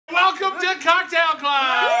Welcome to Cocktail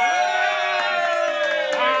Club!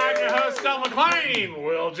 I'm your host, Del McLean,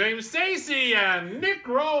 Will James Stacy, and Nick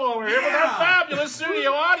Roll over here with our fabulous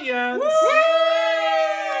studio audience.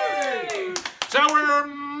 So we're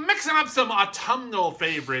mixing up some autumnal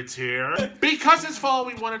favorites here. Because it's fall,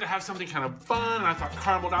 we wanted to have something kind of fun, and I thought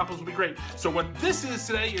carameled apples would be great. So what this is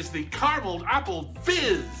today is the carameled apple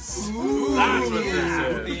fizz. Ooh, that's what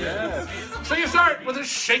this is. Yes. So you start with a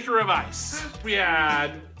shaker of ice. We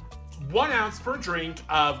add 1 ounce per drink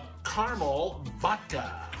of caramel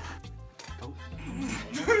vodka.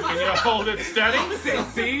 Can you hold it steady?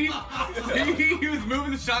 See? He was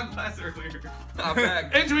moving the shot glass earlier.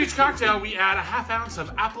 Into each cocktail, we add a ½ ounce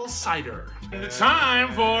of apple cider. It's time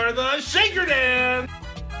for the shaker dance!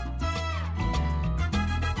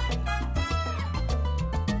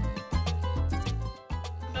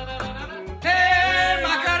 Hey,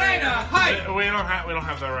 Macarena! Hi! We don't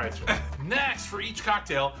have that right. Next, for each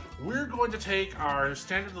cocktail, we're going to take our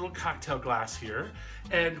standard little cocktail glass here,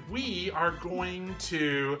 and we're going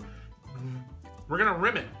to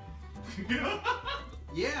rim it.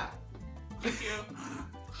 Yeah. Thank you.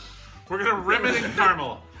 We're gonna rim it in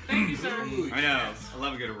caramel. Thank you, sir. I know. I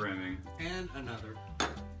love a good rimming. And another.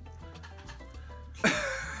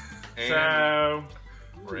 So,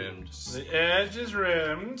 rimmed. The edge is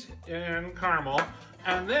rimmed in caramel,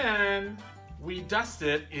 and then we dust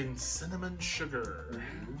it in cinnamon sugar.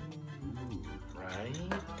 Right?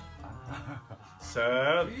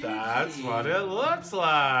 So that's what it looks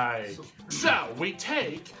like. So we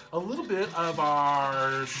take a little bit of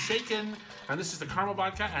our shaken, and this is the caramel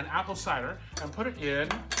vodka and apple cider, and put it in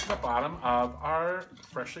the bottom of our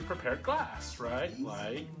freshly prepared glass, right?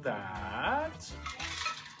 Like that.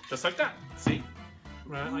 Just like that. See?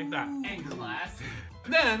 Right, like that. And classy.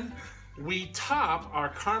 Then we top our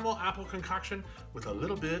caramel apple concoction with a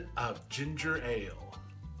little bit of ginger ale.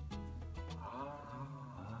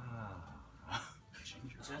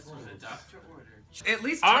 Just what the doctor ordered. At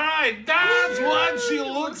least. All right, that's what she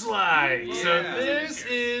looks like. Yeah. So this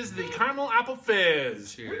is the caramel apple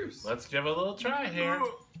fizz. Cheers. Let's give it a little try here.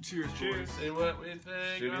 Cheers. Cheers. See what we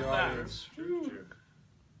think Studio about that. audience.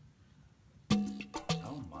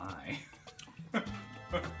 Oh my. Dale,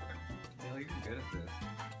 you're good at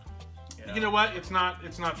this. You know what? It's not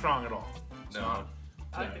strong at all. No.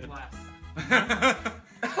 I like the glass.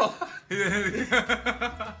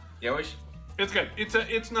 Yeah, we should. It's good.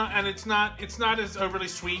 It's not as overly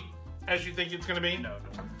sweet as you think it's gonna be.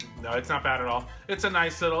 No, it's not bad at all. It's a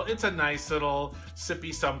nice little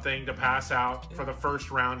sippy something to pass out for the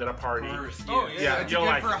first round at a party. Oh yeah, Yeah, you'll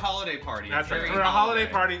like for it. a holiday party. That's right. Very For a holiday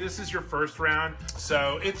party, this is your first round,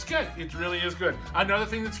 so it's good. It really is good. Another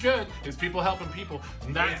thing that's good is people helping people.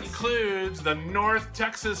 And that includes the North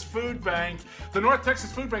Texas Food Bank. The North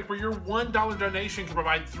Texas Food Bank, where your $1 donation can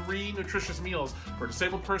provide 3 nutritious meals for a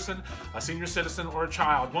disabled person, a senior citizen, or a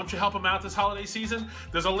child. Won't you help them out this holiday season?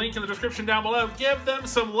 There's a link in the description down below. Give them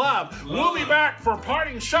some love. We'll be back for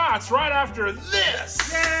parting shots right after this.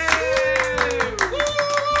 Yay! Woo!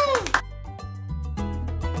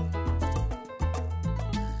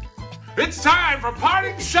 It's time for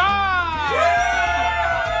parting shot!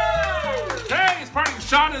 Today's parting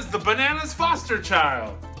shot is the bananas foster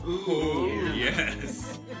child. Ooh,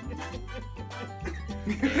 yes.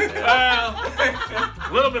 Well, a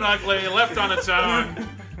little bit ugly, left on its own,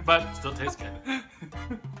 but still tastes good.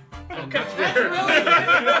 Okay.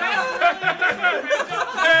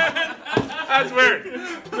 That's weird.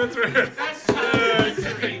 That's weird. A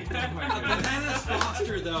bananas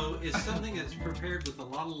foster, though, is something that's prepared with a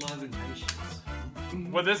lot of love and patience.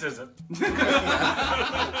 Well, this isn't. Not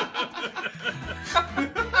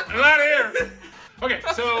here. Okay,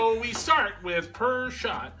 so we start with per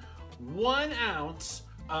shot 1 ounce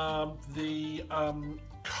of the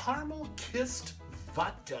caramel kissed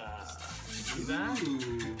vodka. See that?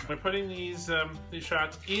 We're putting these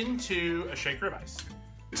shots into a shaker of ice.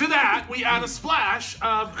 To that, we add a splash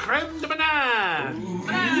of creme de banane.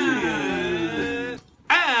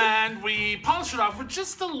 And we polish it off with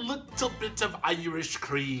just a little bit of Irish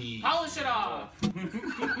cream. Polish it off.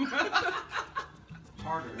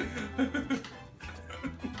 Harder.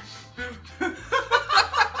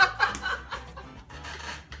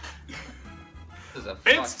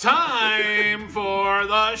 It's time for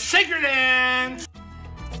the shaker dance.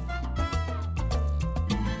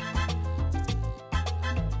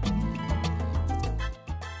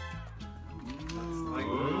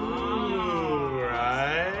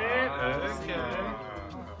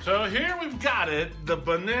 So here we've got it, the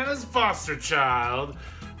bananas foster child.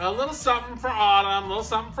 A little something for autumn, a little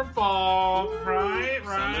something for fall. Right.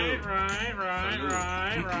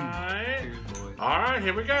 All right,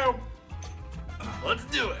 here we go. Let's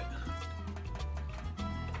do it.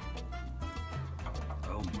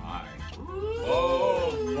 Oh my.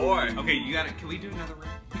 Oh boy. Okay, you got it. Can we do another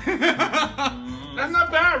round? That's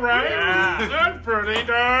not bad, right? Yeah. That's pretty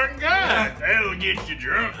darn good. That'll get you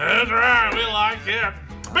drunk. That's right, we like it.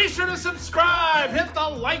 Be sure to subscribe, hit the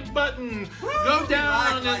like button, go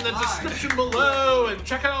down in the description below and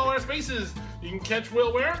check out all our spaces. You can catch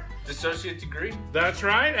Will where? Associate degree. That's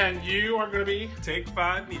right, and you are going to be, Take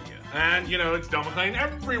 5 Media. and you know, it's Del McLean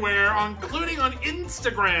everywhere, including on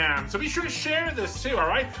Instagram. So be sure to share this too, all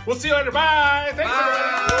right? We'll see you later. Bye. Thanks,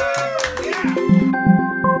 everybody.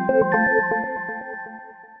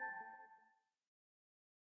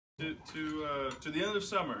 To the end of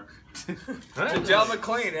summer. Del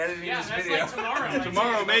McLean editing this video.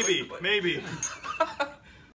 Tomorrow, maybe.